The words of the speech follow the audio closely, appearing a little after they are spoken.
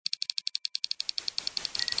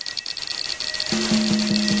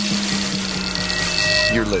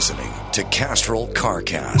You're listening to Castrol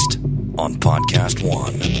CarCast on Podcast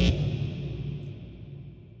One.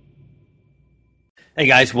 Hey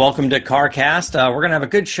guys, welcome to CarCast. We're going to have a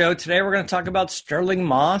good show today. We're going to talk about Stirling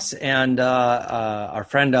Moss and our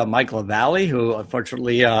friend Mike Lavallee, who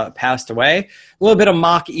unfortunately passed away. A little bit of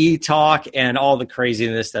Mach-E talk and all the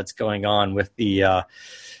craziness that's going on with the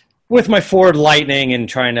with my Ford Lightning and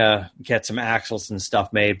trying to get some axles and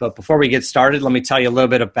stuff made. But before we get started, let me tell you a little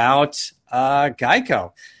bit about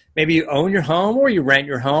Geico. Maybe you own your home or you rent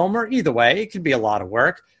your home, or either way, it could be a lot of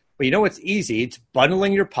work. But you know what's easy? It's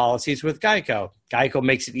bundling your policies with Geico. Geico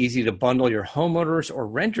makes it easy to bundle your homeowners or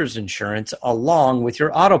renters insurance along with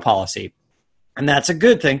your auto policy. And that's a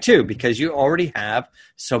good thing too, because you already have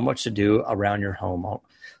so much to do around your home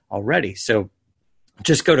already. So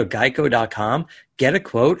just go to geico.com, get a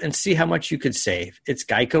quote, and see how much you could save. It's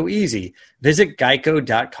Geico easy. Visit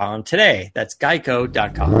geico.com today. That's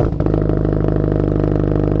geico.com.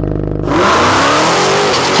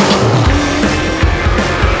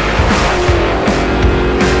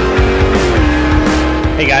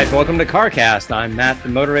 Hey guys, welcome to CarCast. I'm Matt, the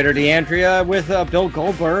Moderator D'Andria, with Bill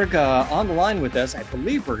Goldberg on the line with us. I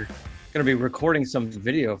believe we're going to be recording some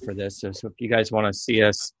video for this, so if you guys want to see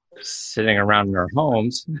us sitting around in our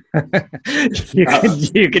homes, you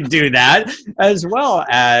can do that, as well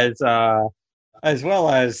as the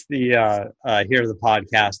hear the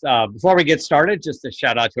podcast. Before we get started, just a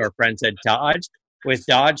shout out to our friends at Dodge. With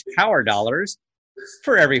Dodge Power Dollars,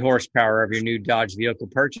 for every horsepower of your new Dodge vehicle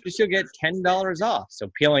purchase, you'll get $10 off.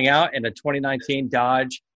 So peeling out in a 2019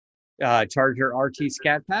 Dodge Charger RT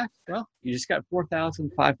Scat Pack, well, you just got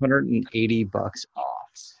 $4,580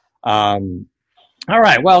 off. All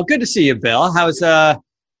right, well, good to see you, Bill. How's the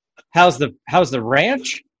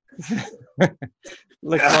ranch? Looks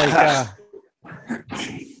like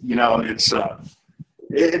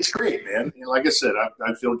it's great, man. Like I said,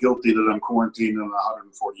 I feel guilty that I'm quarantined on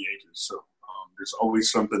 140 acres, so there's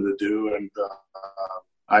always something to do, and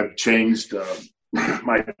I've changed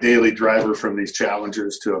my daily driver from these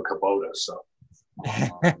Challengers to a Kubota. So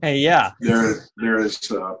yeah, there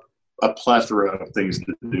is a plethora of things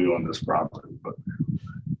to do on this property, but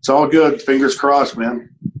it's all good. Fingers crossed, man.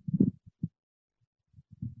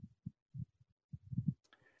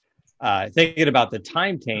 Thinking about the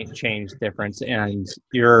time change difference, and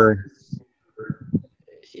you're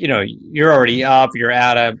already up.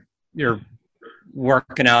 You're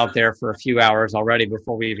working out there for a few hours already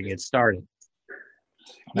before we even get started.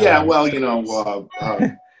 Yeah, well,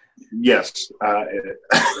 yes.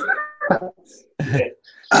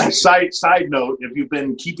 Side note: if you've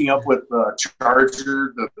been keeping up with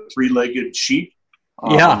Charger, the three-legged sheep,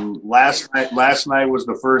 last night was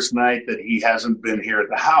the first night that he hasn't been here at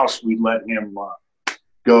the house. We let him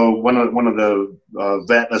go. One of the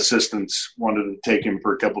vet assistants wanted to take him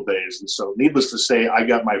for a couple days, and so, needless to say, I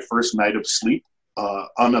got my first night of sleep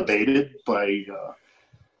unabated by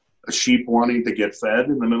a sheep wanting to get fed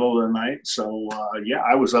in the middle of the night. So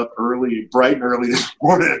I was up bright and early this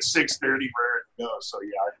morning at 6:30, ready to go. So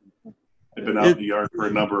I've been out in the yard for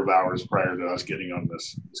a number of hours prior to us getting on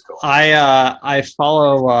this call. I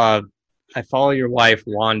follow your wife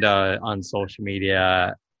Wanda on social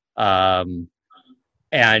media, and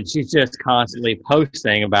she's just constantly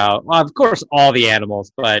posting about, well, of course, all the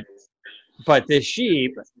animals, but the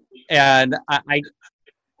sheep. And I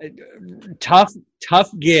tough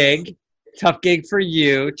gig for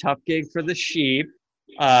you, tough gig for the sheep,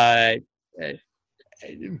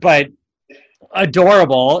 but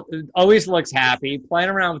adorable. Always looks happy, playing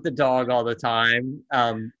around with the dog all the time.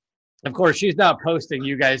 Of course, she's not posting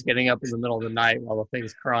you guys getting up in the middle of the night while the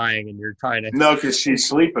thing's crying and you're trying to. No, because she's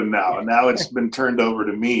sleeping now, and now it's been turned over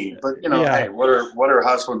to me. But hey, what are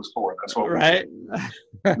husbands for? That's what right.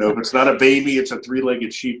 No, if it's not a baby, it's a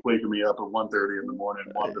three-legged sheep waking me up at 1:30 in the morning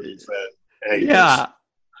and wanting to be fed. Hey, yeah,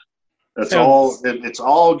 that's all. It's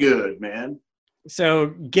all good, man. So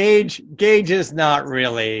Gage is not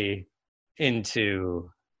really into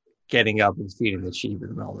getting up and feeding the sheep in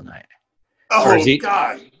the middle of the night. Oh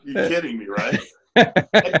God, you're kidding me, right?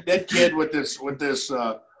 that kid with this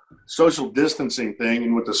social distancing thing,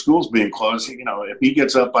 and with the schools being closed, if he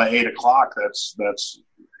gets up by 8:00, that's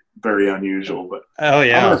very unusual. But oh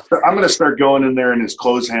yeah, I'm gonna start going in there in his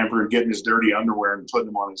clothes hamper and getting his dirty underwear and putting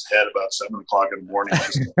them on his head about 7:00 in the morning,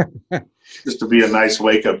 just to be a nice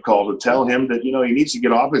wake up call to tell him that he needs to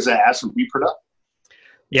get off his ass and be productive.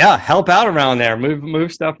 Yeah, help out around there,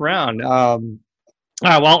 move stuff around. All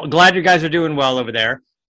right, well, glad you guys are doing well over there.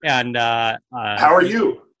 And how are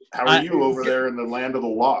you? How are you over there in the land of the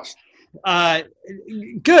lost?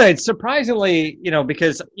 Good. Surprisingly,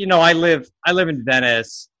 because I live in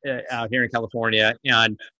Venice, out here in California,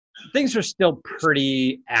 and things are still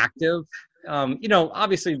pretty active.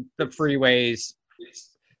 Obviously the freeways,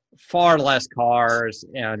 far less cars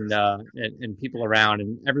and people around,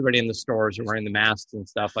 and everybody in the stores are wearing the masks and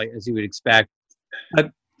stuff, like as you would expect.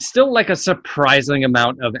 But still, like a surprising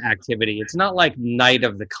amount of activity. It's not like Night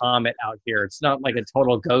of the Comet out here. It's not like a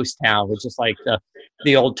total ghost town. It's just like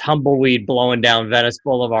the old tumbleweed blowing down Venice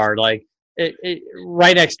Boulevard. Like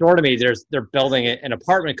right next door to me, they're building an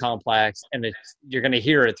apartment complex, and you're going to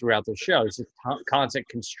hear it throughout the show. It's just constant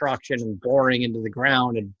construction and boring into the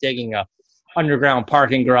ground and digging a underground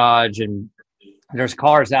parking garage, and there's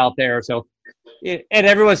cars out there. So, and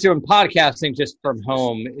everyone's doing podcasting just from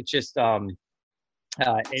home. It's just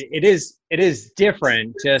it is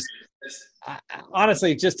different. Just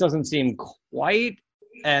honestly, it just doesn't seem quite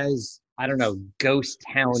as, I don't know, ghost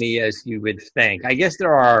towny as you would think. I guess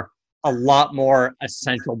there are a lot more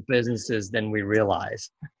essential businesses than we realize.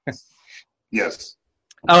 Yes.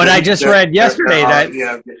 Oh, and I just read yesterday that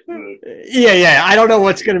yeah. I don't know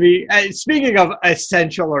what's going to be. Speaking of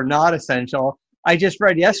essential or not essential, I just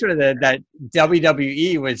read yesterday that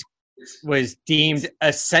WWE was deemed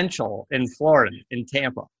essential in Florida, in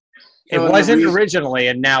Tampa. It wasn't originally,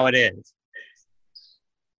 and now it is.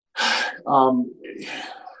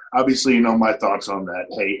 Obviously, my thoughts on that.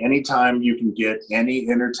 Hey, anytime you can get any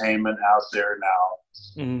entertainment out there now,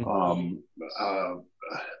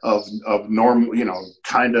 of normal,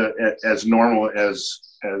 kind of as normal as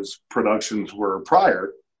productions were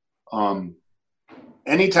prior.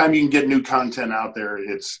 Anytime you can get new content out there,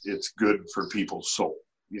 it's good for people's soul.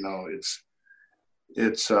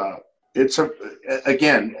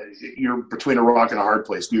 Again, you're between a rock and a hard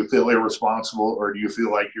place. Do you feel irresponsible, or do you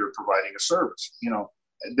feel like you're providing a service?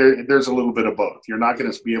 There's a little bit of both. You're not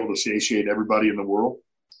going to be able to satiate everybody in the world,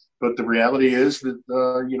 but the reality is that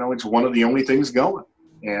it's one of the only things going,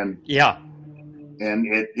 and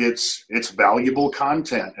it's valuable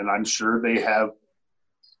content, and I'm sure they have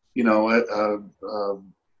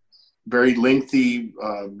very lengthy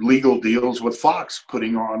legal deals with Fox,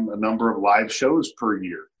 putting on a number of live shows per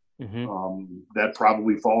year. That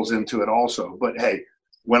probably falls into it also. But hey,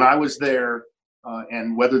 when I was there,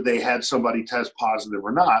 and whether they had somebody test positive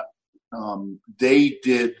or not, they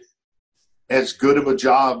did as good of a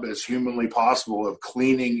job as humanly possible of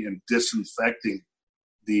cleaning and disinfecting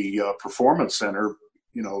the performance center,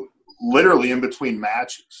 literally in between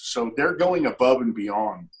matches. So they're going above and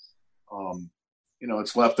beyond.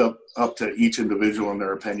 It's left up to each individual in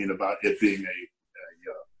their opinion about it being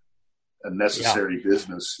a necessary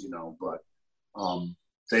business, but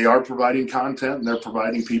they are providing content, and they're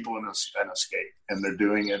providing people an escape, and they're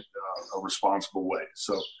doing it a responsible way.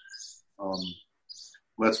 So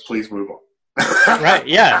let's please move on. Right.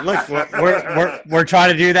 Yeah. Look, we're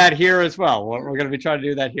trying to do that here as well. We're going to be trying to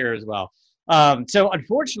do that here as well. So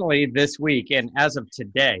unfortunately this week, and as of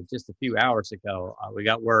today, just a few hours ago, we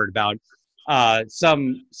got word about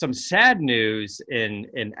some sad news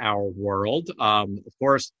in our world. Of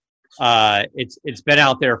course, it's been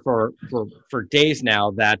out there for days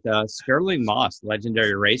now that Stirling Moss,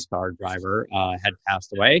 legendary race car driver, had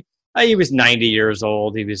passed away. He was 90 years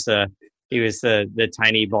old. He was the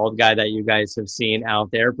tiny bald guy that you guys have seen out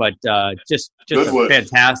there, but just a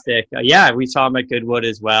fantastic. We saw him at Goodwood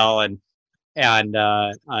as well, and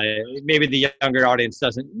maybe the younger audience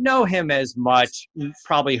doesn't know him as much.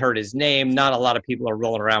 Probably heard his name. Not a lot of people are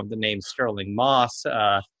rolling around with the name Stirling Moss.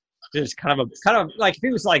 Just kind of like, if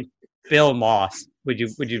he was like Bill Moss, would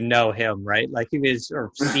you know him, right? Like he was,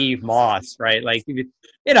 or Steve Moss, right? Like he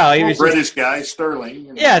was British guy,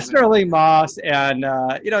 Stirling. Stirling Moss, and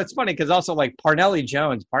it's funny because also like Parnelli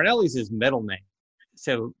Jones. Parnelli's his middle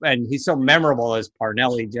name, and he's so memorable as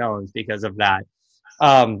Parnelli Jones because of that.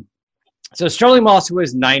 So Stirling Moss, who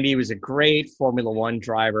was 90, was a great Formula One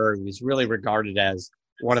driver. He was really regarded as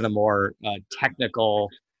one of the more technical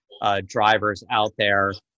drivers out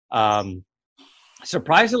there.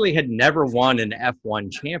 Surprisingly, had never won an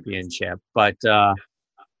F1 championship, but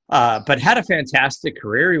had a fantastic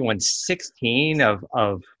career. He won 16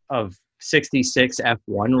 of 66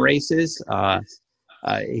 F1 races.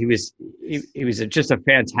 He was just a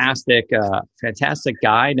fantastic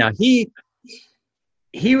guy. Now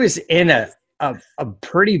he was in a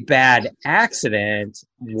pretty bad accident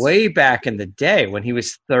way back in the day when he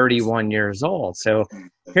was 31 years old. So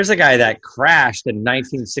here's a guy that crashed in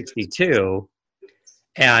 1962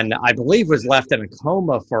 and I believe was left in a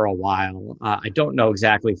coma for a while. I don't know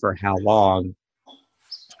exactly for how long.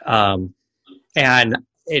 And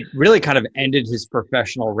it really kind of ended his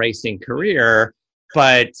professional racing career.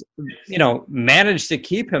 but managed to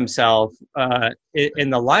keep himself in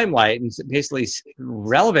the limelight and basically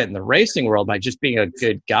relevant in the racing world by just being a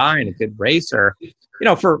good guy and a good racer,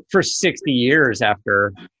 for 60 years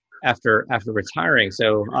after retiring.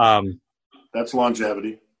 So that's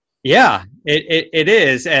longevity. Yeah, it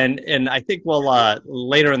is, and I think we'll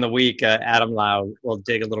later in the week, Adam and I will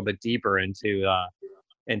dig a little bit deeper into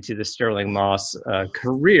the Stirling Moss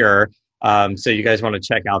career. So you guys want to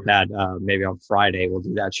check out that maybe on Friday we'll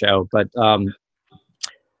do that show. But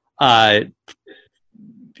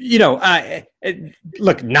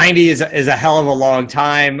look, 90 is a hell of a long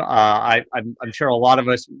time. I'm sure a lot of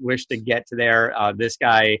us wish to get to there. This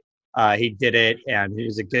guy, he did it, and he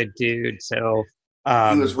was a good dude. So.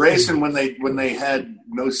 He was racing when they had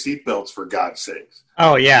no seatbelts, for God's sakes.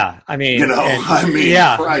 Oh yeah, I mean,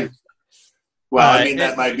 yeah. Christ. Well,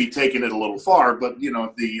 that might be taking it a little far, but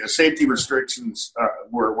the safety restrictions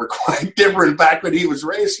were quite different back when he was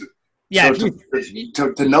racing. Yeah, so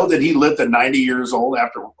to know that he lived at 90 years old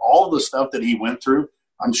after all the stuff that he went through,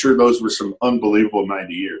 I'm sure those were some unbelievable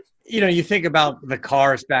 90 years. You think about the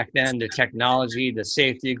cars back then, the technology, the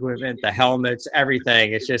safety equipment, the helmets,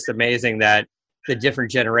 everything. It's just amazing that the different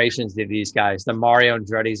generations of these guys, the Mario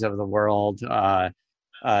Andretti's of the world,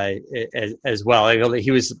 as well. He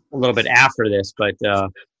was a little bit after this, but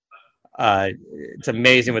it's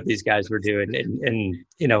amazing what these guys were doing in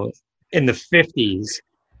the 50s.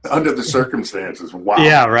 Under the circumstances, wow.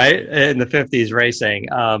 Yeah, right, in the 50s racing.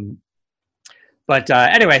 But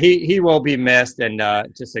anyway, he will be missed, and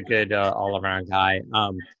just a good all-around guy.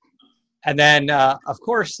 And then, of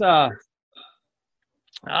course,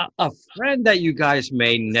 a friend that you guys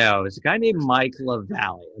may know is a guy named Mike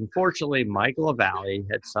Lavallee. Unfortunately, Mike Lavallee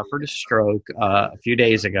had suffered a stroke a few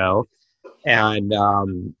days ago, and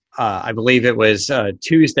I believe it was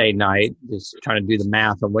Tuesday night. Just trying to do the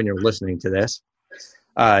math on when you're listening to this.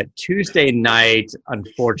 Tuesday night,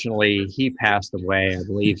 unfortunately, he passed away. I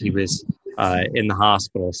believe he was in the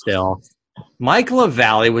hospital still. Mike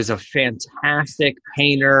Lavallee was a fantastic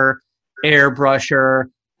painter, airbrusher.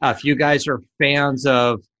 If you guys are fans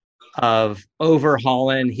of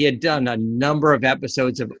Overhauling, he had done a number of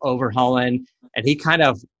episodes of Overhauling, and he kind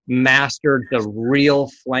of mastered the real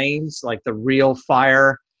flames, like the real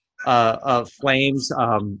fire of flames,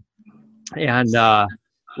 and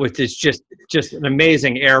which is just an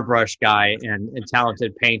amazing airbrush guy and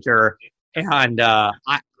talented painter. And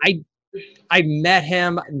I met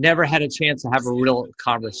him, never had a chance to have a real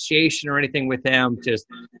conversation or anything with him,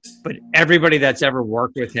 but everybody that's ever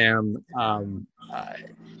worked with him, I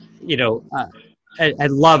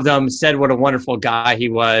loved him, said what a wonderful guy he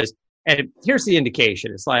was. And here's the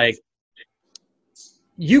indication. It's like,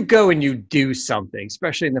 you go and you do something,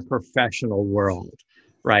 especially in the professional world,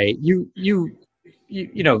 right? You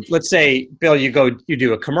let's say, Bill, you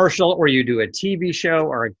do a commercial or you do a TV show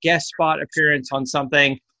or a guest spot appearance on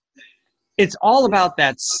something. It's all about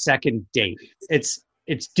that second date. It's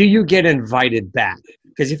do you get invited back?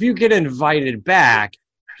 Because if you get invited back,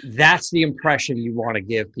 that's the impression you want to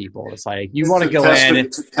give people. It's like you want to go in.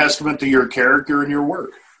 It's a testament to your character and your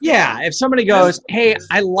work. Yeah. If somebody goes, hey,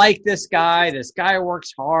 I like this guy. This guy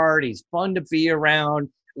works hard. He's fun to be around.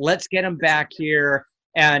 Let's get him back here.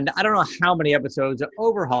 And I don't know how many episodes of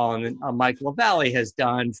Overhauling Mike Lavallee has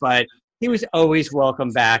done, but he was always welcome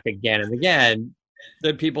back again and again.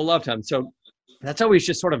 The people loved him. So that's always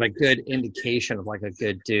just sort of a good indication of like a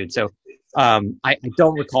good dude. So I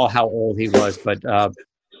don't recall how old he was, but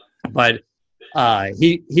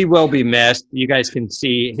he will be missed. You guys can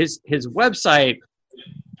see his website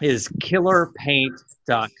is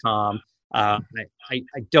killerpaint.com. I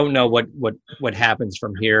don't know what happens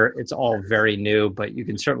from here. It's all very new, but you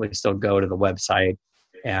can certainly still go to the website.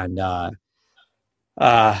 And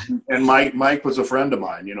Mike was a friend of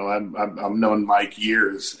mine. I've known Mike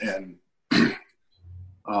years, and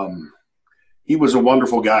he was a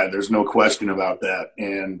wonderful guy. There's no question about that.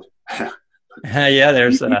 And yeah,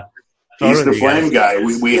 there's he's the flame guy.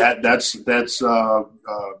 We had that's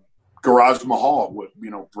Garage Mahal. What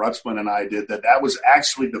Brutzman and I did that. That was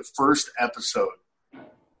actually the first episode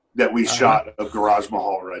that we shot of Garage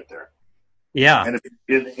Mahal right there. Yeah, and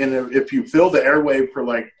if you fill the airwave for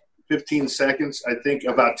like 15 seconds, I think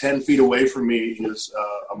about 10 feet away from me is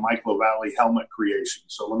a Mike Lavallee helmet creation.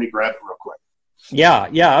 So let me grab it real quick.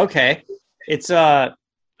 Yeah, okay. It's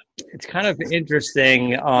kind of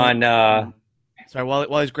interesting on. Sorry,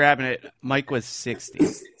 while he's grabbing it, Mike was 60.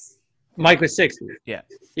 Mike was 60.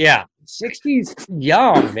 Yeah. 60's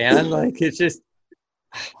young, man. Like it's just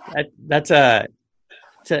it's a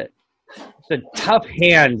tough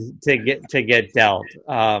hand to get dealt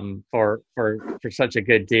for such a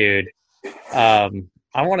good dude.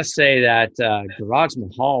 I want to say that Garage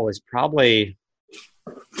Mahal was probably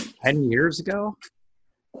 10 years ago.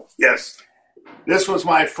 Yes. This was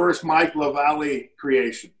my first Mike Lavallee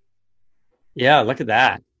creation. Yeah, look at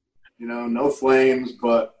that. No flames,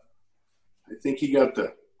 but I think he got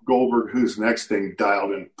the Goldberg Who's Next thing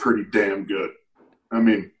dialed in pretty damn good. I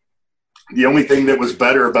mean, the only thing that was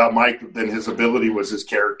better about Mike than his ability was his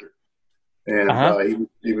character. And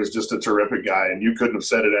he was just a terrific guy, and you couldn't have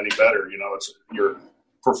said it any better. It's your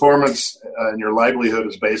performance and your livelihood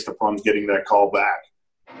is based upon getting that call back.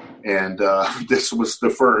 And this was the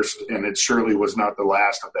first, and it surely was not the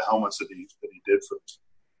last of the helmets that he did for us.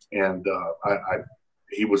 And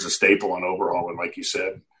he was a staple on overhaul, and like you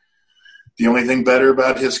said, the only thing better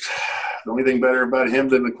about him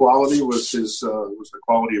than the quality was the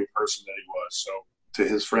quality of person that he was. So to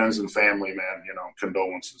his friends and family, man,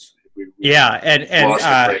 condolences.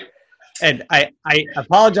 And I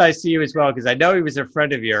apologize to you as well, because I know he was a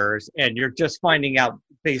friend of yours, and you're just finding out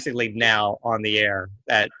basically now on the air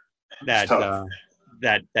that he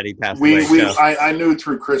passed away. I knew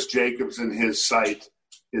through Chris Jacobs and his site,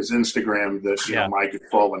 his Instagram, that Mike had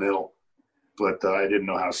fallen ill, but I didn't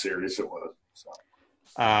know how serious it was. So.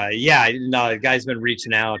 The guy's been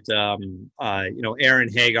reaching out. Aaron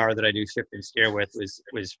Hagar that I do Shift and Steer with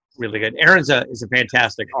was really good. Aaron's is a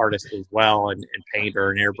fantastic artist as well, and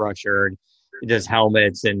painter and airbrusher, and he does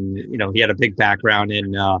helmets, and he had a big background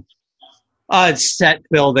in set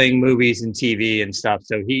building, movies and TV and stuff.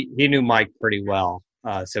 So he knew Mike pretty well.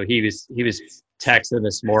 So he was texting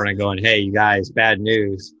this morning going, "Hey, you guys, bad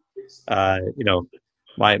news.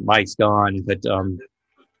 Mike's gone." But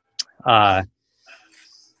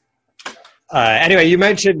anyway, you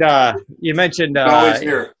mentioned always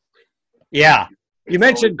here. Yeah, you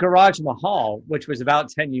mentioned Garage Mahal, which was about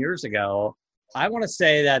 10 years ago. I want to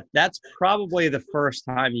say that's probably the first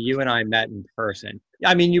time you and I met in person.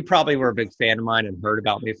 I mean, you probably were a big fan of mine and heard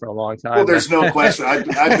about me for a long time. Well, there's no question. I've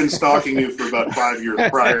been stalking you for about 5 years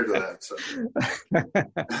prior to that. So.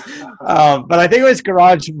 But I think it was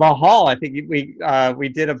Garage Mahal. I think we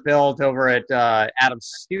did a build over at Adam's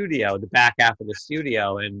studio, the back half of the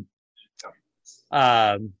studio, and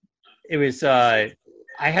it was I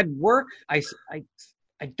had worked.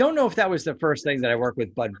 I don't know if that was the first thing that I worked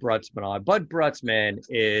with Bud Brutzman on. Bud Brutzman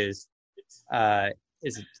is a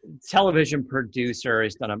television producer.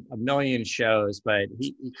 He's done a million shows, but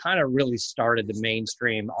he kind of really started the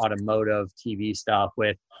mainstream automotive TV stuff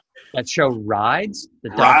with that show Rides, the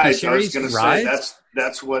docuseries. I was going to say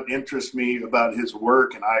that's what interests me about his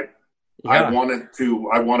work, and I wanted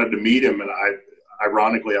to meet him, and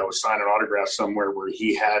ironically I was signing autographs somewhere where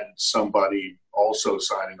he had somebody also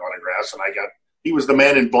signing autographs, and he was the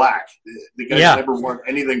man in black. The guy never worn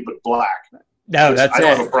anything but black. No, that's I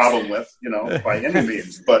don't have a problem with, by any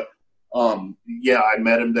means. But I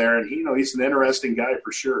met him there, and he's an interesting guy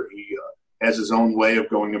for sure. He has his own way of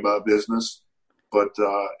going about business, but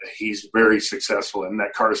he's very successful in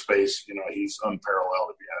that car space. He's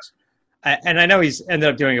unparalleled, if you ask me. And I know he's ended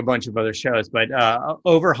up doing a bunch of other shows, but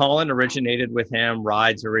Overhauling originated with him.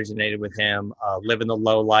 Rides originated with him. Living the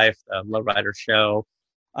Low Life, the Lowrider show.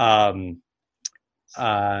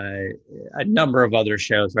 A number of other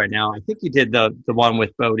shows right now. I think you did the one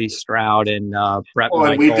with Bodie Stroud and Brett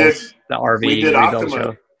Michaels, the RV rebuild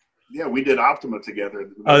show. Yeah, we did Optima together.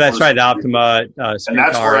 Oh, that's right, the Optima and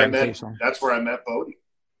that's where I met Bodie.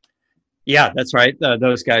 Yeah, that's right.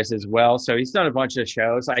 Those guys as well. So he's done a bunch of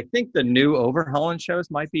shows. I think the new Overhauling shows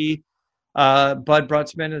might be Bud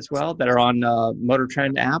Brutzman as well that are on Motor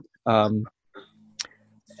Trend app. But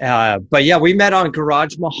yeah, we met on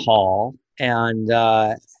Garage Mahal. And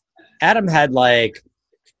Adam had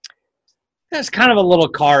there's kind of a little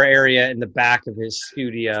car area in the back of his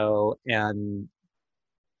studio, and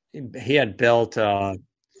he had built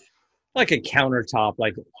like a countertop,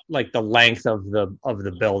 like the length of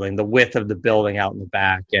the building, the width of the building out in the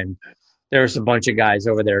back, and there's a bunch of guys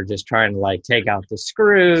over there just trying to take out the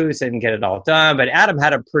screws and get it all done. But Adam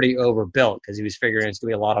had a pretty overbuilt because he was figuring it's gonna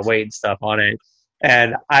be a lot of weight and stuff on it.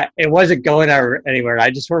 And it wasn't going anywhere.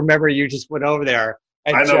 I just remember you just went over there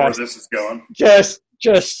and I know where this is going. Just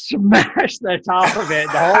smashed the top of it.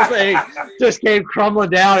 The whole thing just came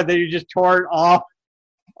crumbling down, and then you just tore it off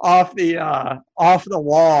the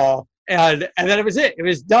wall. And then it was it. It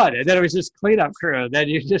was done. And then it was just cleanup crew. And then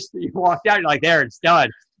you walked out. You're like, there, it's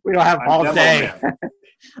done. We don't have all day.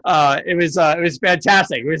 It was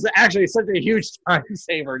fantastic. It was actually such a huge time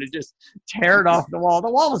saver to just tear it off the wall. The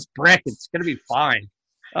wall was brick. It's going to be fine.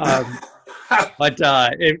 But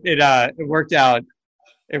it worked out.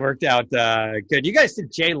 It worked out good. You guys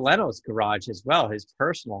did Jay Leno's garage as well, his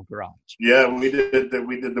personal garage. Yeah, we did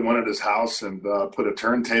the one at his house and put a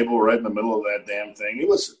turntable right in the middle of that damn thing. It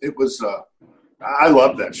was. I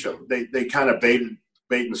loved that show. They kind of bait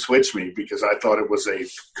and switch me because I thought it was a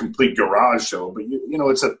complete garage show, but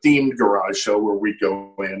it's a themed garage show where we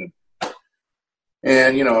go in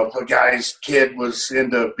and if a guy's kid was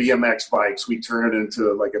into BMX bikes, we turn it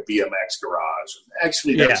into like a BMX garage.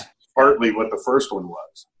 Actually, that's partly what the first one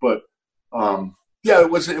was. But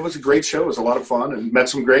it was a great show. It was a lot of fun and met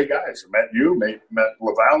some great guys. I met you, met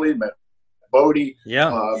Lavallee, met Bodie.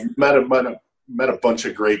 Yeah, met a bunch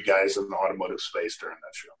of great guys in the automotive space during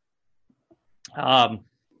that show.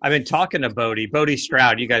 I've been talking to Bodie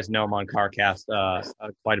Stroud. You guys know him on CarCast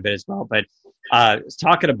quite a bit as well. But I was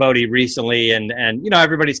talking to Bodie recently, and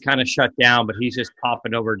everybody's kind of shut down, but he's just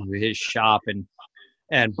popping over to his shop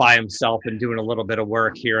and by himself and doing a little bit of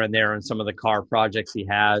work here and there on some of the car projects he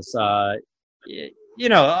has.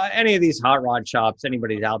 Any of these hot rod shops,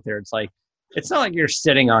 anybody's out there, it's not like you're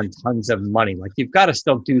sitting on tons of money. Like, you've got to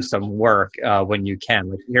still do some work when you can.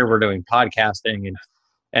 Like, here we're doing podcasting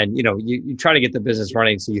and you try to get the business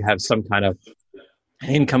running so you have some kind of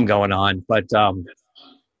income going on. But,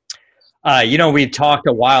 we talked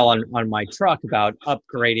a while on my truck about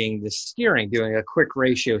upgrading the steering, doing a quick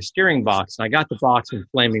ratio steering box. And I got the box from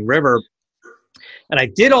Flaming River and I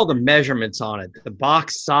did all the measurements on it, the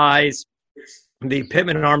box size, the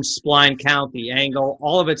pivot arm spline count, the angle,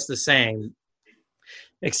 all of it's the same,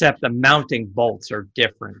 except the mounting bolts are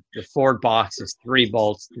different. The Ford box is 3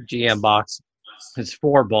 bolts. The GM box is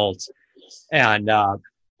 4 bolts. And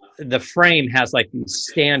the frame has like these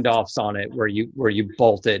standoffs on it where you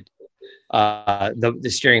bolt it, the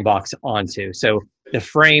steering box onto. So the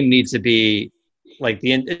frame needs to be like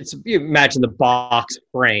you imagine the box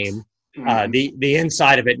frame. The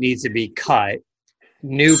inside of it needs to be cut.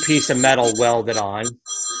 New piece of metal welded on.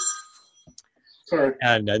 Sorry.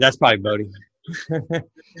 And that's probably Bodie.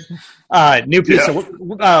 New piece of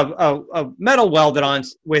metal welded on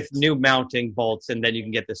with new mounting bolts, and then you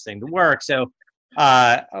can get this thing to work. So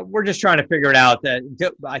we're just trying to figure it out. That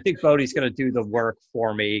I think Bodie's going to do the work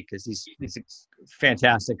for me because he's a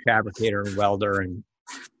fantastic fabricator and welder, and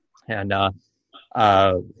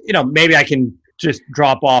maybe I can just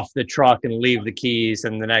drop off the truck and leave the keys,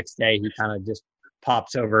 and the next day he kind of just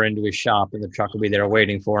pops over into his shop and the truck will be there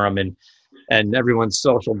waiting for him, and everyone's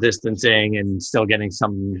social distancing and still getting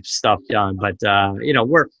some stuff done. But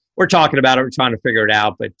we're talking about it, we're trying to figure it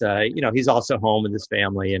out, but he's also home with his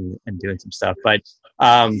family and doing some stuff. But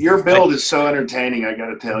your build is so entertaining, I got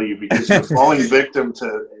to tell you, because you're falling victim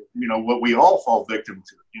to what we all fall victim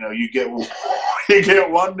to. You get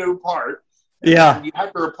one new part, and you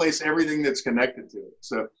have to replace everything that's connected to it.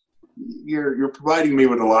 So you're providing me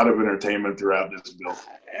with a lot of entertainment throughout this build.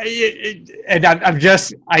 And I'm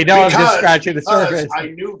just scratching the surface. I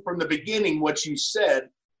knew from the beginning what you said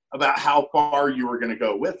about how far you were going to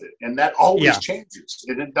go with it, and that always changes.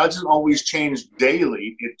 And it doesn't always change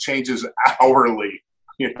daily; it changes hourly.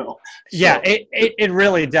 So. Yeah, it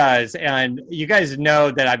really does. And you guys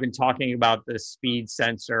know that I've been talking about the speed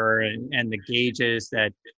sensor and the gauges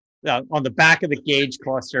that. On the back of the gauge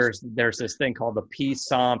clusters, there's this thing called the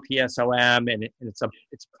PSOM, and it's a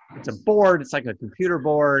board. It's like a computer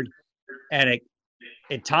board, and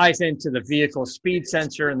it ties into the vehicle speed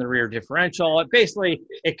sensor and the rear differential.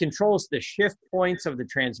 It controls the shift points of the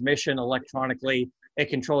transmission electronically. It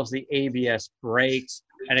controls the ABS brakes,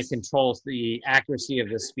 and it controls the accuracy of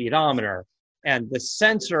the speedometer. And the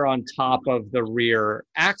sensor on top of the rear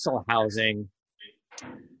axle housing.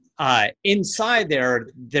 Inside there's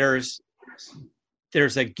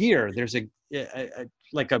a gear. There's a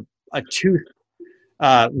tooth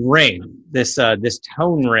ring. This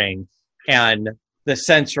tone ring, and the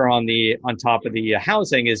sensor on top of the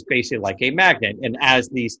housing is basically like a magnet. And as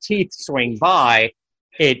these teeth swing by,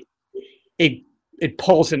 it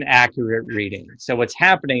pulls an accurate reading. So what's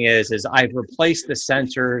happening is I've replaced the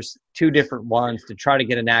sensors, 2 different ones, to try to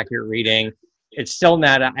get an accurate reading. It's still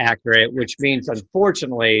not accurate, which means,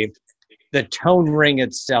 unfortunately, the tone ring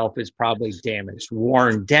itself is probably damaged,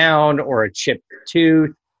 worn down, or a chipped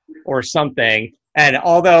tooth or something. And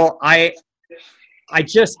although I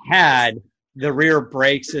just had the rear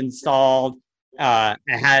brakes installed, I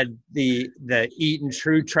had the Eaton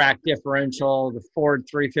True Track differential, the Ford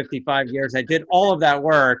 355 gears. I did all of that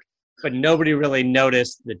work, but nobody really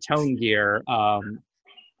noticed the tone gear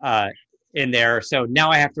in there. So now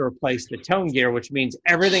I have to replace the tone gear, which means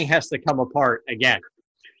everything has to come apart again.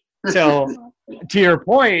 So to your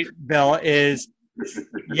point, Bill, is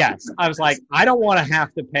yes, I was like, I don't want to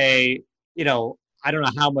have to pay, I don't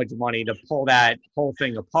know how much money to pull that whole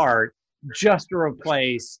thing apart just to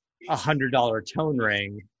replace $100 tone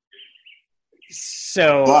ring.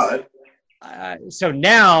 So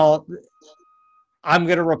now I'm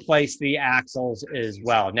going to replace the axles as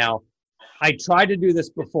well. Now, I tried to do this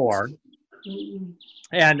before,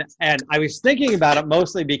 and I was thinking about it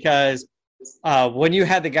mostly because when you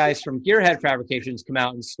had the guys from Gearhead Fabrications come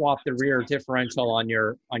out and swap the rear differential on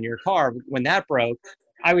your car, when that broke,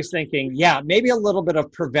 I was thinking, yeah, maybe a little bit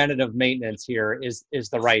of preventative maintenance here is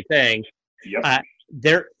the right thing. Yep.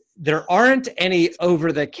 There aren't any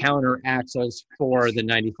over-the-counter axles for the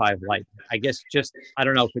 95 Lightning. I guess I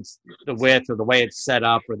don't know if it's the width or the way it's set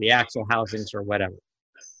up or the axle housings or whatever.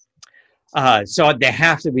 So they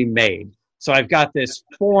have to be made. So I've got this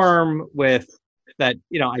form with that,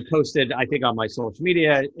 I posted, I think, on my social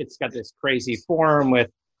media. It's got this crazy form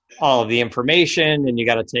with all of the information, and you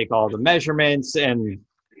got to take all the measurements and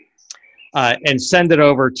send it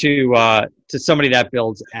over to somebody that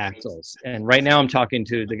builds axles. And right now I'm talking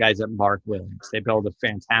to the guys at Mark Williams. They build a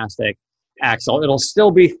fantastic axle. It'll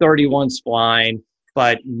still be 31 spline,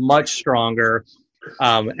 but much stronger.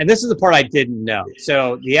 And this is the part I didn't know.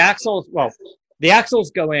 So the axles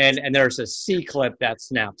go in, and there's a C-clip that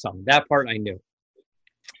snaps on. That part I knew.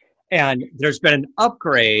 And there's been an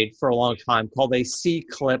upgrade for a long time called a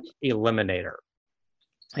C-clip eliminator.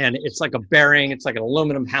 And it's like a bearing. It's like an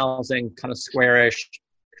aluminum housing, kind of squarish.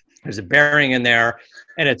 There's a bearing in there,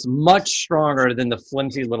 and it's much stronger than the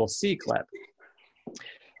flimsy little C-clip.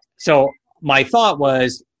 So my thought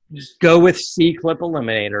was, go with C-clip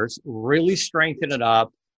eliminators, really strengthen it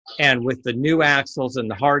up, and with the new axles and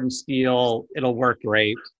the hardened steel, it'll work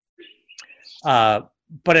great.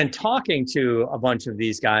 But in talking to a bunch of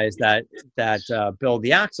these guys that build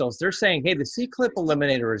the axles, they're saying, hey, the C-clip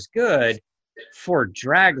eliminator is good for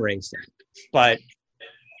drag racing, but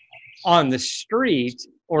on the street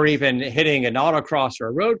or even hitting an autocross or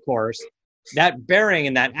a road course, that bearing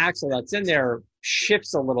and that axle that's in there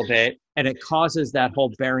shifts a little bit, and it causes that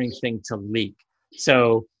whole bearing thing to leak.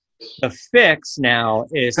 So the fix now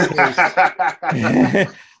is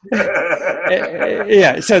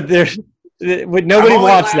yeah, so there's nobody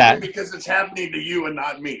wants that because it's happening to you and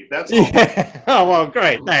not me. That's all. Yeah. Oh, well,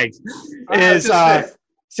 great, thanks.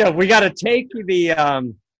 So we got to take we're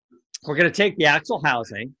going to take the axle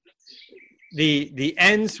housing, the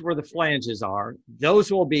ends where the flanges are,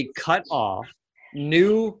 those will be cut off.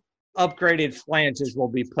 New upgraded flanges will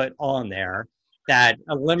be put on there that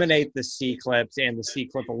eliminate the C-clips and the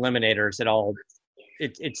C-clip eliminators.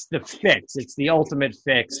 It's the fix. It's the ultimate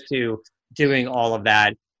fix to doing all of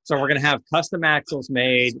that. So we're going to have custom axles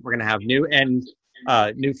made. We're going to have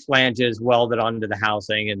new flanges welded onto the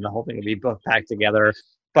housing, and the whole thing will be both packed together.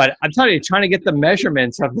 But I'm telling you, trying to get the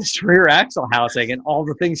measurements of this rear axle housing and all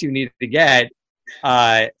the things you need to get,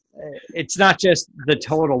 it's not just the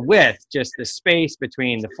total width, just the space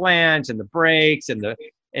between the flange and the brakes, and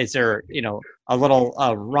is there a little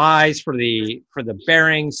rise for the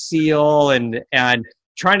bearing seal, and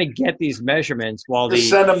trying to get these measurements while just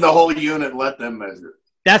send them the whole unit and let them measure.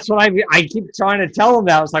 That's what I keep trying to tell them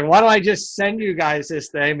now. It's like, why don't I just send you guys this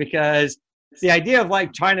thing? Because the idea of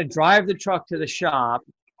like trying to drive the truck to the shop,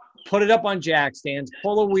 put it up on jack stands,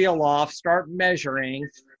 pull a wheel off, start measuring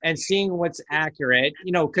and seeing what's accurate,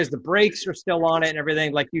 because the brakes are still on it and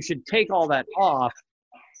everything. Like, you should take all that off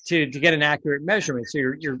to get an accurate measurement. So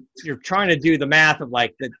you're trying to do the math of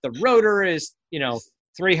like the rotor is,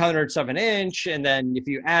 300ths of an inch. And then if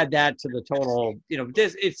you add that to the total,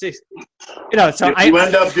 it's just, so if you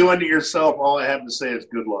end up doing it yourself, all I have to say is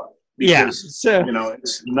good luck. Because, so,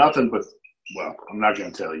 it's nothing but, well, I'm not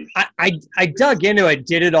going to tell you. I dug into it,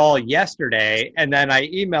 did it all yesterday, and then I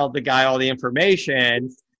emailed the guy all the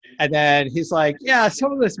information, and then he's like, yeah,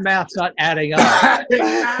 some of this math's not adding up.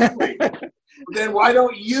 Exactly. Then why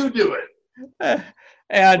don't you do it?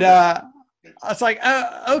 And I was like,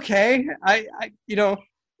 okay,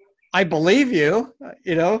 I believe you,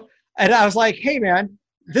 and I was like, hey, man,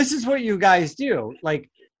 this is what you guys do. Like,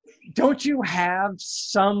 don't you have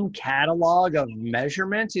some catalog of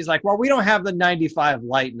measurements? He's like, well, we don't have the 95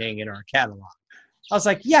 Lightning in our catalog. I was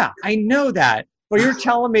like, yeah, I know that. But you're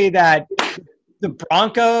telling me that the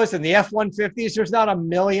Broncos and the F-150s, there's not a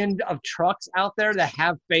million of trucks out there that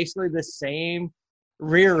have basically the same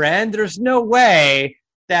rear end? There's no way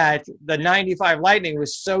that the 95 Lightning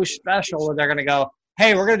was so special that they're going to go,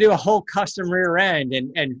 hey, we're going to do a whole custom rear end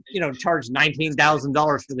and charge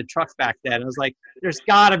 $19,000 for the truck back then. I was like, there's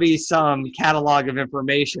got to be some catalog of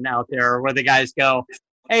information out there where the guys go,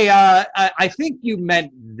 hey, I think you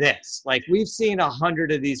meant this. Like, we've seen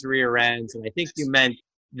 100 of these rear ends, and I think you meant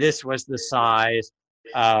this was the size.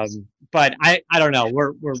 But I don't know.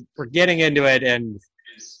 We're getting into it, and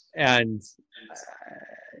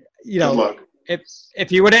you know,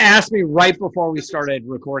 if you would have asked me right before we started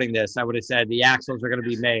recording this, I would have said the axles are going to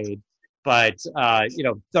be made. But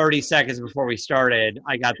 30 seconds before we started,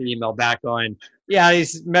 I got the email back going, yeah,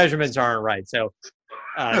 these measurements aren't right. So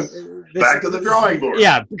back to the drawing board.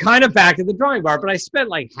 Yeah, kind of back to the drawing board. But I spent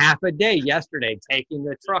like half a day yesterday taking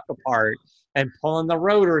the truck apart and pulling the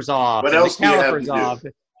rotors off, what and else the calipers do you have off.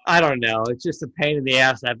 I don't know. It's just a pain in the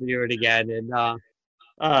ass to have to do it again. And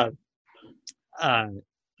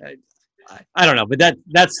I don't know, but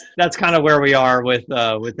that's kind of where we are with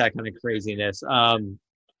that kind of craziness.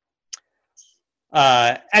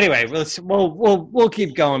 Anyway, we'll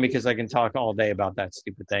keep going because I can talk all day about that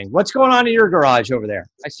stupid thing. What's going on in your garage over there?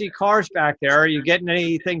 I see cars back there. Are you getting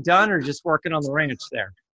anything done, or just working on the ranch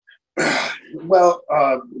there? Well,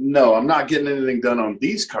 no, I'm not getting anything done on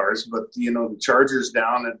these cars, but the Charger's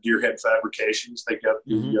down at Gearhead Fabrications. They got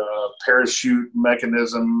the parachute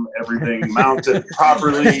mechanism, everything mounted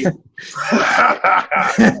properly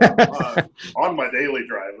on my daily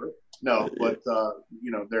driver. No, but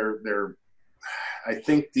they're. I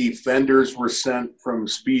think the fenders were sent from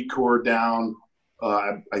SpeedCore down.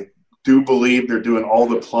 I do believe they're doing all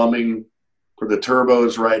the plumbing for the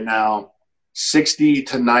turbos right now. 60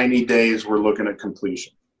 to 90 days we're looking at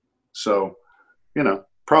completion. So,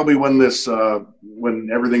 probably when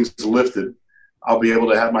everything's lifted, I'll be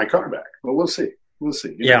able to have my car back. But we'll see.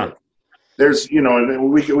 Yeah. There's,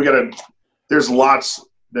 there's lots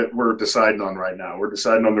that we're deciding on right now. We're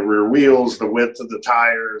deciding on the rear wheels, the width of the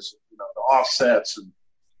tires, the offsets, and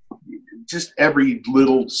just every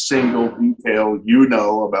little single detail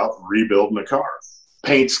about rebuilding a car.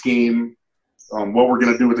 Paint scheme, what we're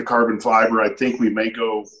going to do with the carbon fiber. I think we may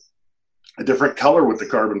go a different color with the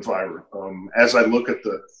carbon fiber. As I look at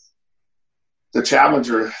the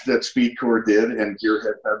Challenger that SpeedCore did and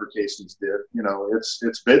Gearhead Fabrications did,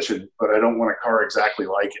 it's bitching, but I don't want a car exactly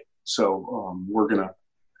like it. So we're gonna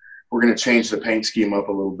change the paint scheme up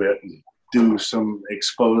a little bit and do some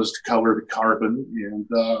exposed colored carbon and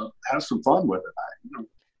have some fun with it.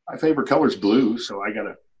 My favorite color is blue, so I got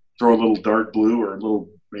to throw a little dark blue or a little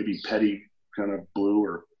maybe petty kind of blue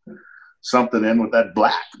or something in with that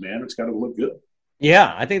black, man. It's got to look good.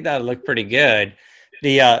 Yeah, I think that would look pretty good.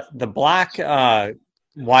 The black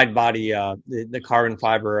wide body, the carbon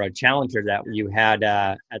fiber Challenger that you had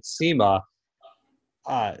at SEMA,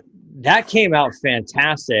 that came out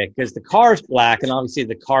fantastic because the car's black and obviously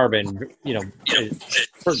the carbon,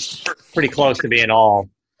 is pretty close to being all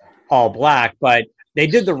black. But they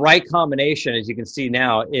did the right combination, as you can see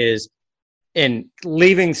now, is in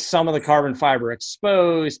leaving some of the carbon fiber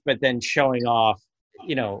exposed, but then showing off,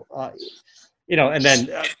 and then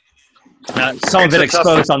some of it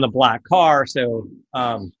exposed on the black car. So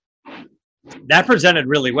that presented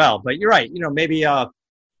really well. But you're right. Maybe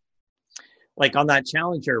like on that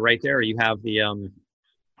Challenger right there, you have the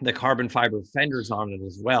carbon fiber fenders on it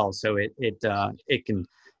as well. So it can,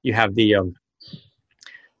 you have the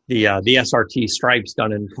SRT stripes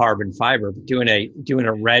done in carbon fiber, but doing a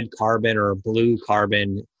red carbon or a blue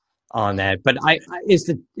carbon on that. But is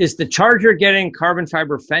the Charger getting carbon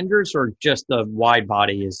fiber fenders, or just the wide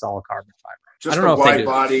body is all carbon fiber? Just the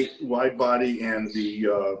wide body, and the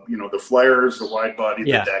the flares, the wide body,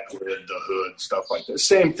 the deck lid, the hood, stuff like that.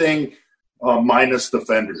 Same thing, minus the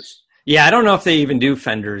fenders. Yeah, I don't know if they even do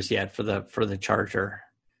fenders yet for the Charger.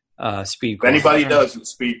 SpeedCore. If anybody does,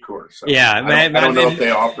 it's SpeedCore. So yeah, I don't know if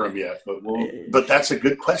they offer them yet, but that's a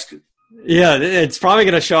good question. Yeah, it's probably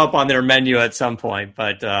going to show up on their menu at some point,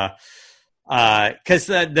 but because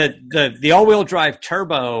the all-wheel drive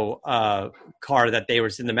turbo car that they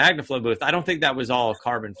was in the MagnaFlow booth, I don't think that was all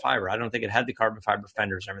carbon fiber. I don't think it had the carbon fiber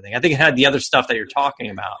fenders and everything. I think it had the other stuff that you're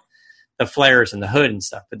talking about, the flares and the hood and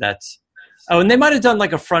stuff. But that's and they might have done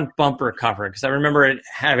like a front bumper cover, because I remember it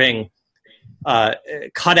having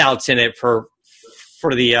cutouts in it for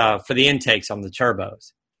the intakes on the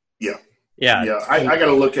turbos. Yeah. Yeah. I got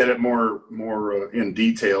to look at it more in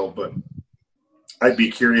detail, but I'd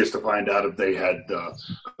be curious to find out if they had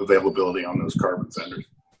availability on those carbon fenders.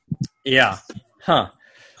 Yeah. Huh.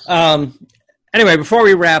 Anyway, before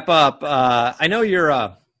we wrap up, I know you're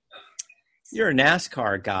a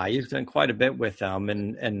NASCAR guy. You've done quite a bit with them,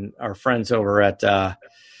 and our friends over at the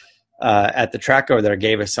track over there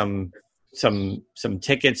gave us some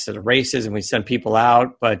tickets to the races, and we sent people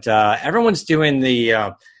out. But everyone's doing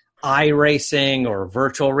the iRacing or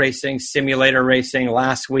virtual racing, simulator racing.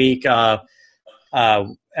 Last week, Adam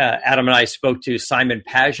and I spoke to Simon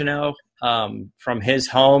Pagino from his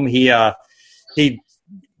home. He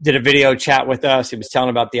did a video chat with us. He was telling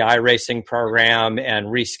about the iRacing program and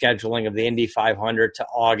rescheduling of the Indy 500 to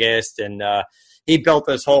August. And he built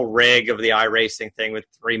this whole rig of the iRacing thing with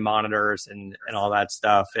 3 monitors and all that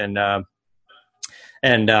stuff.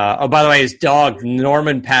 And oh, by the way, his dog,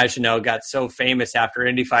 Norman Pagenaud, got so famous after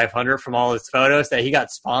Indy 500 from all his photos that he got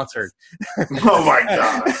sponsored. Oh, my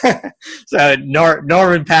God. So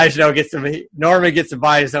Norman Pagenaud gets to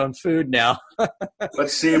buy his own food now.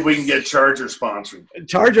 Let's see if we can get Charger sponsored.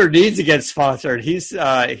 Charger needs to get sponsored. His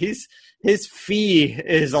fee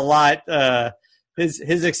is a lot.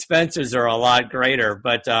 His expenses are a lot greater.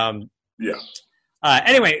 But yeah.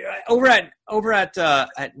 Anyway, over at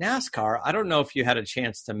NASCAR, I don't know if you had a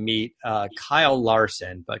chance to meet Kyle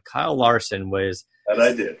Larson, but Kyle Larson was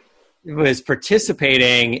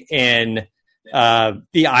participating in the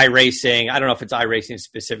iRacing. I don't know if it's iRacing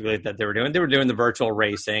specifically that they were doing. They were doing the virtual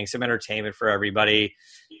racing, some entertainment for everybody,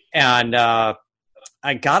 and I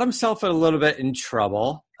got himself a little bit in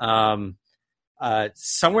trouble.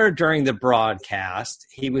 Somewhere during the broadcast,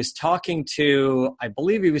 I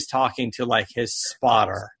believe he was talking to like his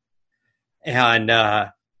spotter, and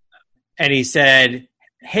he said,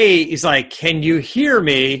 "Hey," he's like, "Can you hear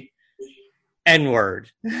me?"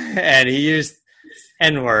 N-word, and he used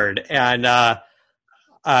N-word, and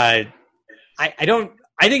I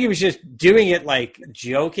think he was just doing it like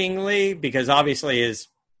jokingly because obviously his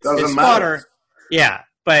spotter, yeah,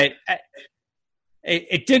 but.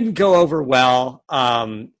 It didn't go over well.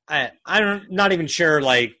 I'm not even sure,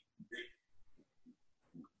 well,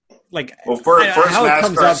 how it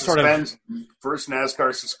comes up. First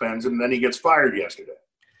NASCAR suspends him, then he gets fired yesterday.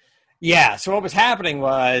 Yeah. So what was happening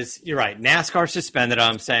was, you're right. NASCAR suspended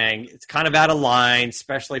him, saying it's kind of out of line,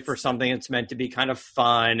 especially for something that's meant to be kind of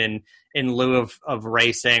fun and in lieu of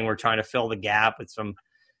racing. We're trying to fill the gap with some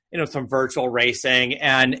virtual racing,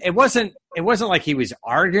 and it wasn't like he was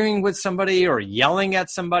arguing with somebody or yelling at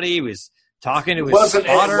somebody. He was talking to his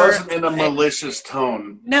spotter. It wasn't in a malicious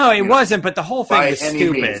tone. No, it wasn't. But the whole thing was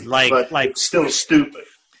stupid. Like still stupid.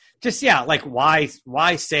 Just why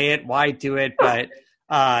say it? Why do it? But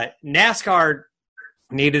NASCAR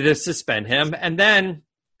needed to suspend him, and then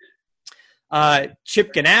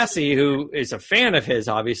Chip Ganassi, who is a fan of his,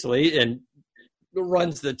 obviously, and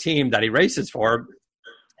runs the team that he races for.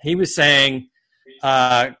 He was saying,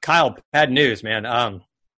 Kyle, bad news, man.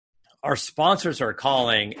 Our sponsors are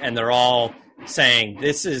calling, and they're all saying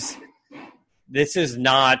this is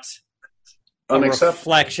not a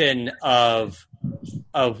reflection of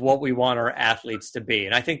what we want our athletes to be.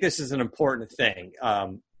 And I think this is an important thing.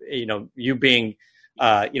 You being,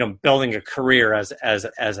 building a career as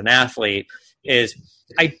an athlete is,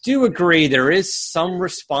 I do agree there is some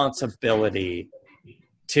responsibility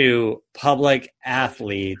to public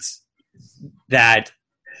athletes that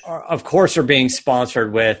of course are being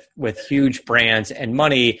sponsored with huge brands and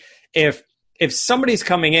money. If somebody's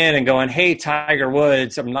coming in and going, "Hey, Tiger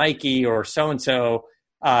Woods, I'm Nike or so-and-so,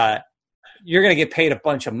 you're going to get paid a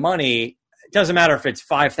bunch of money." It doesn't matter if it's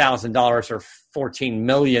 $5,000 or $14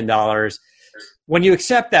 million. When you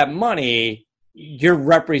accept that money, you're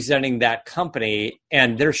representing that company,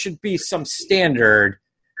 and there should be some standard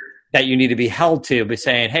that you need to be held to by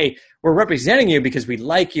saying, "Hey, we're representing you because we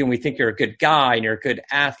like you and we think you're a good guy and you're a good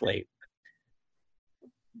athlete.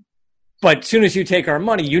 But as soon as you take our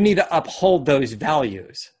money, you need to uphold those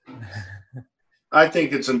values." I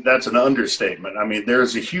think that's an understatement. I mean,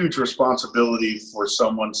 there's a huge responsibility for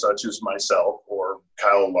someone such as myself or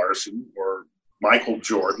Kyle Larson or Michael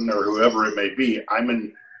Jordan or whoever it may be. I'm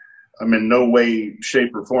in no way,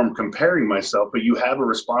 shape, or form comparing myself, but you have a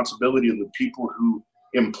responsibility to the people who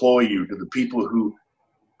employ you, to the people who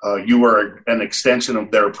you are an extension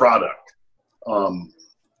of their product.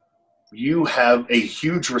 You have a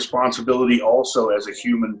huge responsibility also as a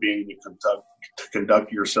human being to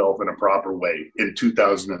conduct yourself in a proper way in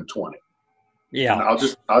 2020. Yeah. And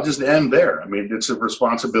I'll just end there. I mean, it's a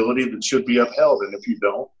responsibility that should be upheld. And if you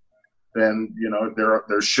don't, then,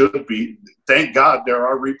 there should be, thank God there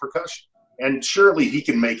are repercussions. And surely he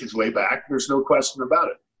can make his way back. There's no question about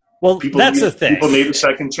it. Well, the thing. People need a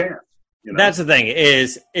second chance. That's the thing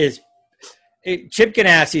is Chip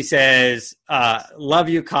Ganassi says, "Love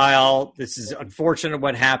you, Kyle. This is unfortunate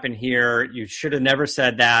what happened here. You should have never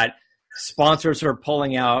said that. Sponsors are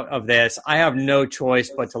pulling out of this. I have no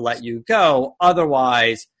choice but to let you go.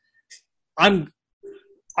 Otherwise, I've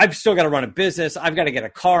still got to run a business. I've got to get a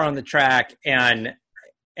car on the track, and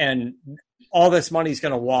all this money is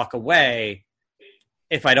going to walk away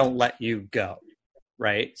if I don't let you go."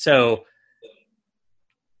 Right. So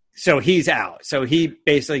he's out. So he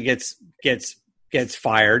basically gets gets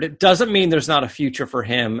fired, it doesn't mean there's not a future for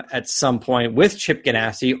him at some point with Chip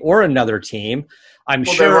Ganassi or another team. I'm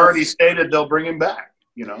sure they've already stated they'll bring him back.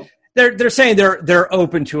 You know, they're saying they're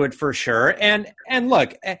open to it for sure. And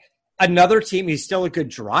look, another team, he's still a good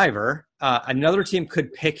driver. Another team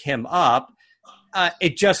could pick him up.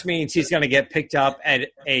 It just means he's going to get picked up at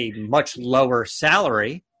a much lower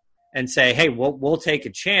salary and say, hey, we'll take a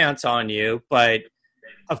chance on you. But,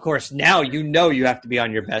 of course, now you have to be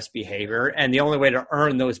on your best behavior. And the only way to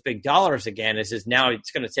earn those big dollars again is now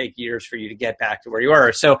it's going to take years for you to get back to where you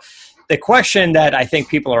were. So the question that I think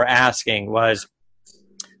people are asking was,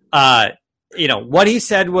 what he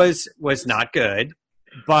said was not good,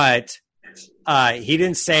 but he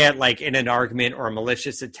didn't say it like in an argument or a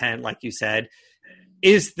malicious intent, like you said.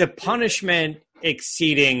 Is the punishment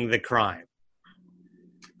exceeding the crime?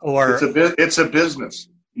 Or it's a business.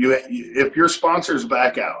 If your sponsors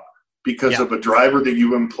back out because of a driver that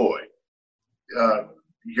you employ,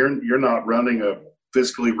 you're not running a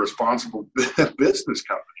fiscally responsible business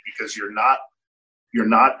company because you're not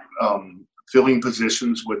filling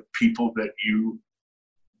positions with people that you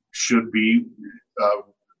should be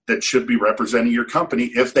that should be representing your company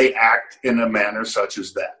if they act in a manner such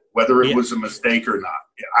as that, whether it was a mistake or not.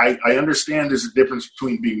 I understand there's a difference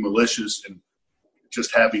between being malicious and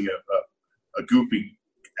just having a goofy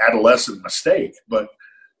adolescent mistake, but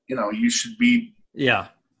you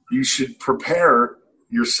should prepare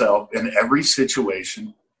yourself in every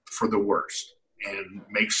situation for the worst and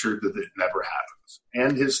make sure that it never happens.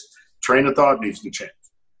 And his train of thought needs to change.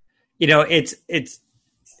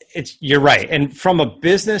 It's you're right. And from a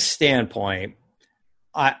business standpoint,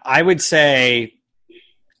 I would say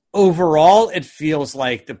overall it feels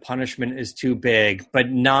like the punishment is too big, but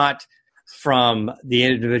not from the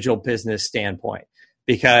individual business standpoint.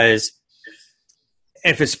 Because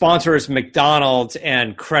if a sponsor is McDonald's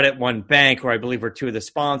and Credit One Bank, or I believe are two of the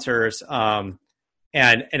sponsors, and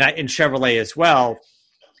Chevrolet as well,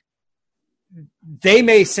 they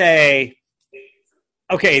may say,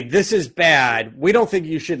 okay, this is bad. We don't think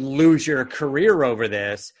you should lose your career over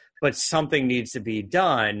this, but something needs to be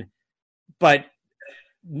done. But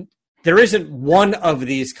there isn't one of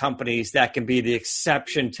these companies that can be the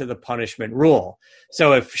exception to the punishment rule.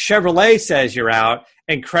 So if Chevrolet says you're out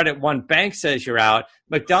and Credit One Bank says you're out,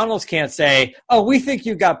 McDonald's can't say, oh, we think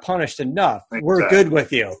you got punished enough. Exactly. We're good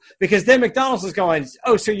with you. Because then McDonald's is going,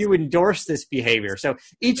 oh, so you endorse this behavior. So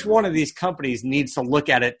each one of these companies needs to look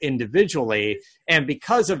at it individually. And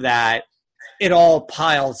because of that, it all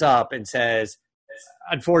piles up and says,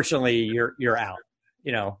 unfortunately, you're out.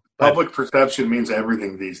 Public perception means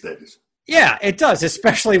everything these days. Yeah, it does,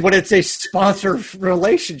 especially when it's a sponsor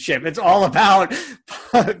relationship. It's all about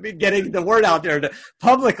getting the word out there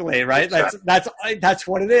publicly, right? That's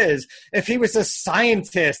what it is. If he was a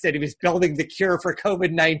scientist and he was building the cure for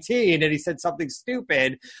COVID-19 and he said something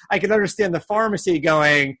stupid, I can understand the pharmacy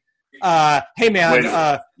going, "Hey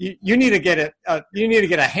man, you need to get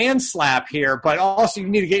a hand slap here, but also you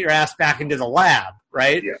need to get your ass back into the lab,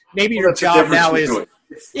 right? Yeah. Maybe your job now is."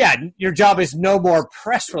 Yeah, your job is no more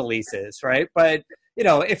press releases, right? But,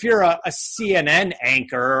 if you're a CNN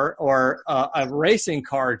anchor or a racing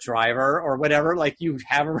car driver or whatever, like you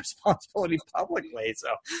have a responsibility publicly. So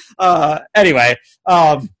anyway,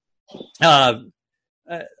 a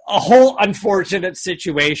whole unfortunate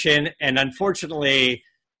situation. And unfortunately,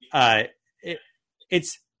 it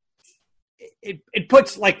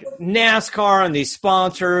puts like NASCAR and these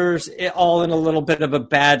sponsors all in a little bit of a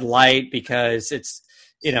bad light because it's,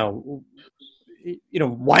 why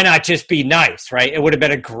not just be nice, right? It would have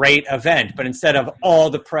been a great event, but instead of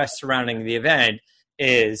all the press surrounding the event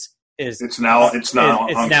it's now this.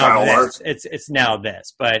 It's now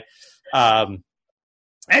this. But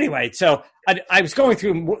anyway, so I was going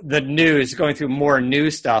through the news, going through more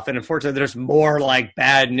news stuff, and unfortunately, there's more like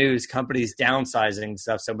bad news, companies downsizing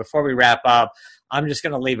stuff. So before we wrap up, I'm just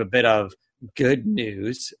going to leave a bit of good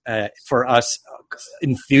news for us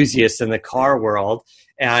enthusiasts in the car world.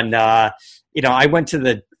 And I went to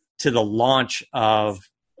the launch of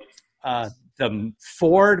the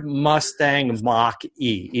Ford Mustang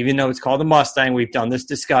Mach-E. Even though it's called the Mustang, we've done this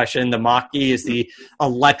discussion. The Mach-E is the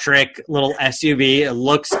electric little SUV. It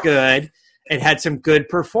looks good. It had some good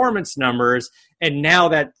performance numbers. And now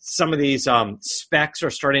that some of these specs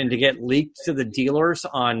are starting to get leaked to the dealers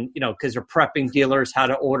on, because they're prepping dealers how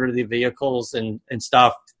to order the vehicles and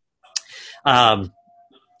stuff,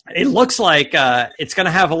 it looks like it's going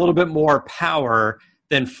to have a little bit more power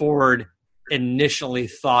than Ford initially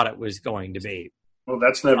thought it was going to be. Well,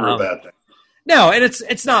 that's never a bad thing. No, and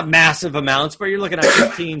it's not massive amounts, but you're looking at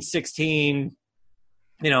 15, 16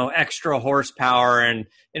 extra horsepower and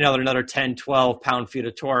another 10, 12 pound-feet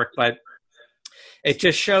of torque. But it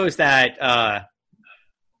just shows that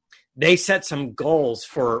they set some goals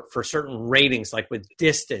for certain ratings, like with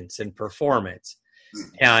distance and performance,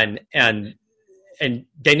 and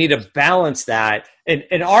they need to balance that.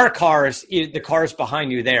 In our cars, the cars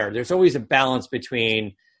behind you there's always a balance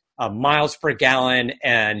between miles per gallon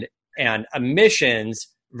and emissions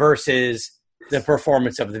versus the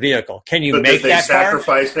performance of the vehicle. Can you make that car? Did they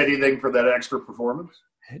sacrifice anything for that extra performance?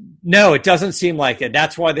 No, it doesn't seem like it.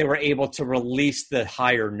 That's why they were able to release the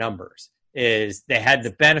higher numbers. Is they had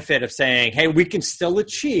the benefit of saying, hey, we can still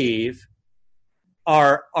achieve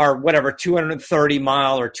our whatever 230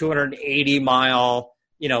 mile or 280 mile,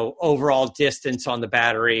 overall distance on the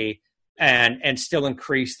battery and still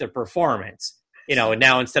increase the performance. And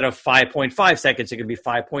now instead of 5.5 seconds, it could be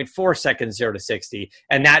 5.4 seconds, 0 to 60.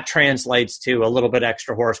 And that translates to a little bit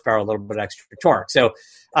extra horsepower, a little bit extra torque. So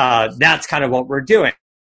that's kind of what we're doing.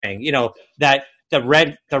 That the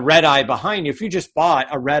red eye behind you, if you just bought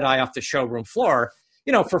a red eye off the showroom floor,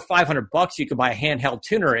 for $500, you could buy a handheld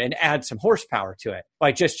tuner and add some horsepower to it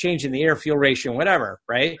by just changing the air fuel ratio and whatever,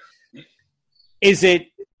 right? Is it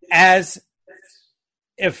as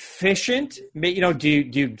efficient? Do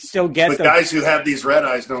you still get the guys who have these red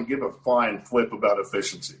eyes don't give a flying flip about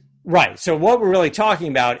efficiency. Right. So what we're really talking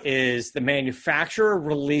about is the manufacturer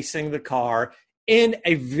releasing the car in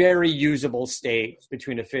a very usable state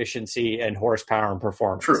between efficiency and horsepower and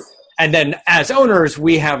performance. True. And then as owners,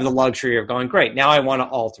 we have the luxury of going, great, now I want to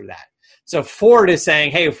alter that. So Ford is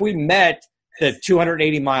saying, hey, if we met the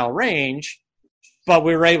 280 mile range, but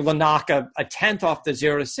we were able to knock a tenth off the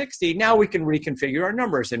 0 to 60, now we can reconfigure our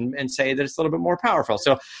numbers and say that it's a little bit more powerful.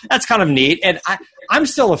 So that's kind of neat. And I'm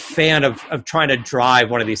still a fan of trying to drive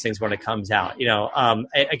one of these things when it comes out.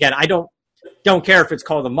 Again, I don't care if it's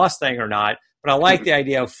called a Mustang or not, but I like the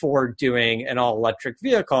idea of Ford doing an all-electric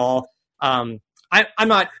vehicle. I'm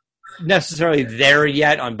not necessarily there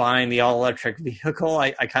yet on buying the all-electric vehicle.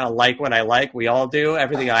 I kind of like what I like. We all do.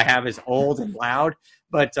 Everything I have is old and loud,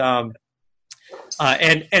 but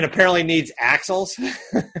and apparently needs axles.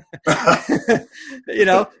 But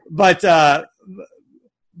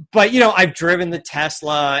I've driven the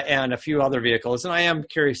Tesla and a few other vehicles, and I am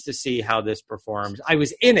curious to see how this performs. I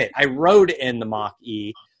was in it. I rode in the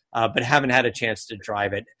Mach-E, but haven't had a chance to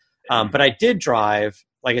drive it. But I did drive,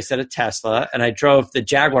 like I said, a Tesla, and I drove the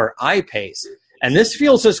Jaguar I-Pace. And this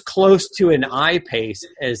feels as close to an I-Pace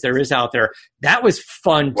as there is out there. That was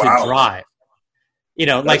fun to drive.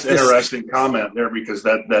 That's an interesting comment there, because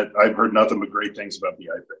that I've heard nothing but great things about the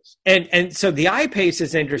I-Pace. And so the I-Pace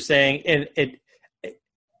is interesting, and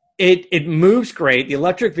it moves great. The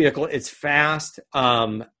electric vehicle, it's fast.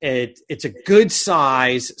 It's a good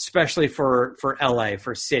size, especially for LA,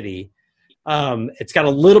 for city. It's got a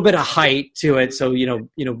little bit of height to it, so when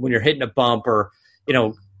you're hitting a bump or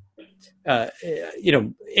in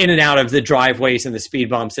and out of the driveways and the speed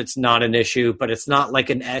bumps, it's not an issue. But it's not like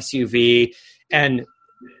an SUV, and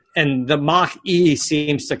the Mach-E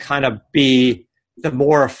seems to kind of be the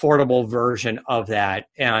more affordable version of that.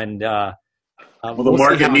 And the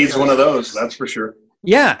market needs one of those, that's for sure.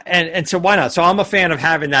 Yeah, and so why not? So I'm a fan of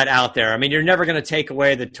having that out there. I mean, you're never going to take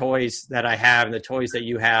away the toys that I have and the toys that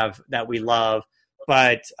you have that we love,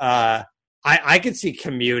 but I could see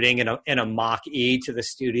commuting in a Mach-E to the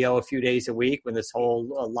studio a few days a week when this whole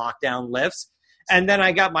lockdown lifts. And then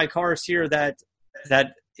I got my cars here that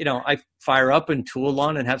I fire up and tool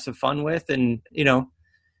on and have some fun with, and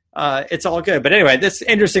it's all good. But anyway, this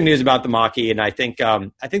interesting news about the Mach-E, and I think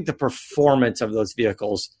the performance of those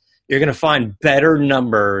vehicles, you're going to find better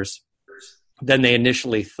numbers than they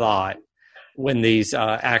initially thought when these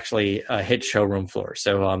actually hit showroom floors.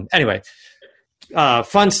 So anyway,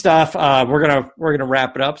 fun stuff. We're gonna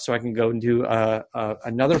wrap it up so I can go and do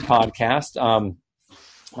another podcast.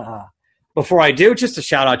 Before I do, just a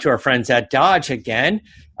shout out to our friends at Dodge again.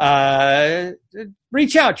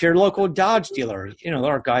 Reach out to your local Dodge dealer. There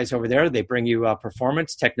are guys over there. They bring you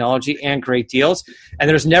performance, technology, and great deals. And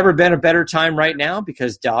there's never been a better time right now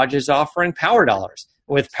because Dodge is offering Power Dollars.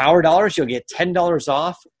 With Power Dollars, you'll get $10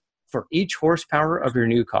 off for each horsepower of your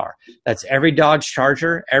new car. That's every Dodge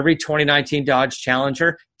Charger, every 2019 Dodge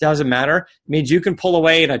Challenger. Doesn't matter. It means you can pull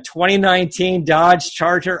away in a 2019 Dodge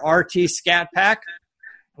Charger RT Scat Pack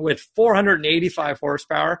with 485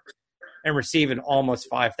 horsepower and receive an almost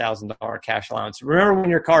 $5,000 cash allowance. Remember when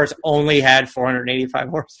your cars only had 485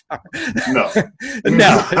 horsepower? No.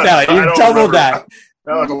 No, you've doubled that.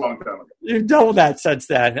 That was a long time ago. You've doubled that since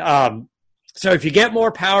then. So if you get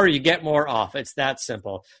more power, you get more off. It's that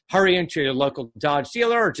simple. Hurry into your local Dodge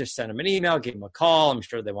dealer or just send them an email, give them a call. I'm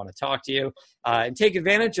sure they want to talk to you. And take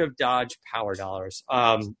advantage of Dodge Power Dollars.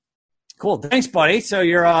 Cool. Thanks, buddy. So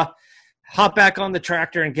you're hop back on the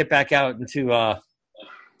tractor and get back out into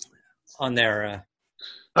on there.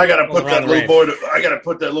 I got to put that little boy. I got to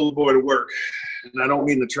put that little boy to work, and I don't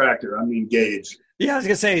mean the tractor. I mean Gage. Yeah, I was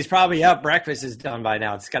gonna say he's probably up. Breakfast is done by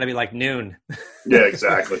now. It's got to be like noon. Yeah,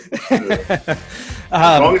 exactly.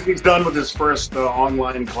 As long as he's done with his first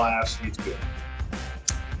online class, he's good.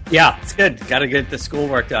 Yeah, it's good. Got to get the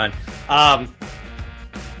schoolwork done. All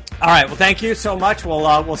right. Well, thank you so much.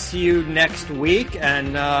 We'll see you next week,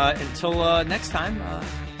 and until next time,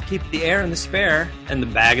 keep the air in the spare and the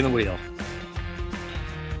bag in the wheel.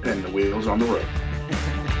 And the wheels on the road.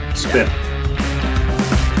 Spin.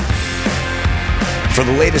 For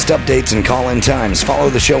the latest updates and call-in times, follow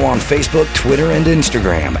the show on Facebook, Twitter, and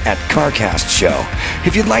Instagram at CarCast Show.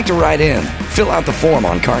 If you'd like to write in, fill out the form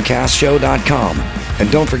on CarCastShow.com. And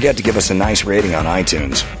don't forget to give us a nice rating on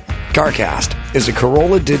iTunes. CarCast is a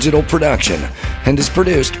Corolla Digital production and is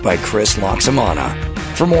produced by Chris Loxamana.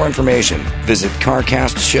 For more information, visit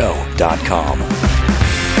CarCastShow.com.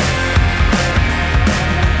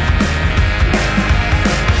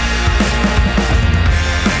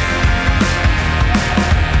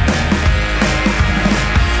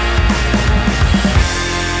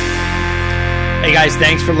 Hey guys,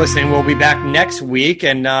 thanks for listening. We'll be back next week.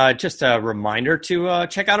 And just a reminder to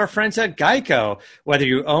check out our friends at Geico. Whether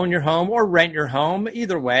you own your home or rent your home,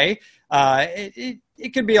 either way,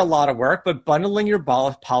 it can be a lot of work, but bundling your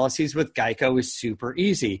policies with Geico is super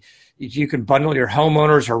easy. You can bundle your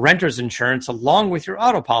homeowners or renters insurance along with your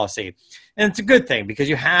auto policy. And it's a good thing because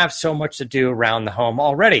you have so much to do around the home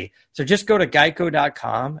already. So just go to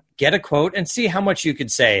geico.com, get a quote, and see how much you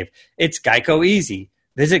could save. It's Geico easy.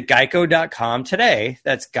 Visit geico.com today.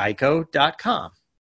 That's geico.com.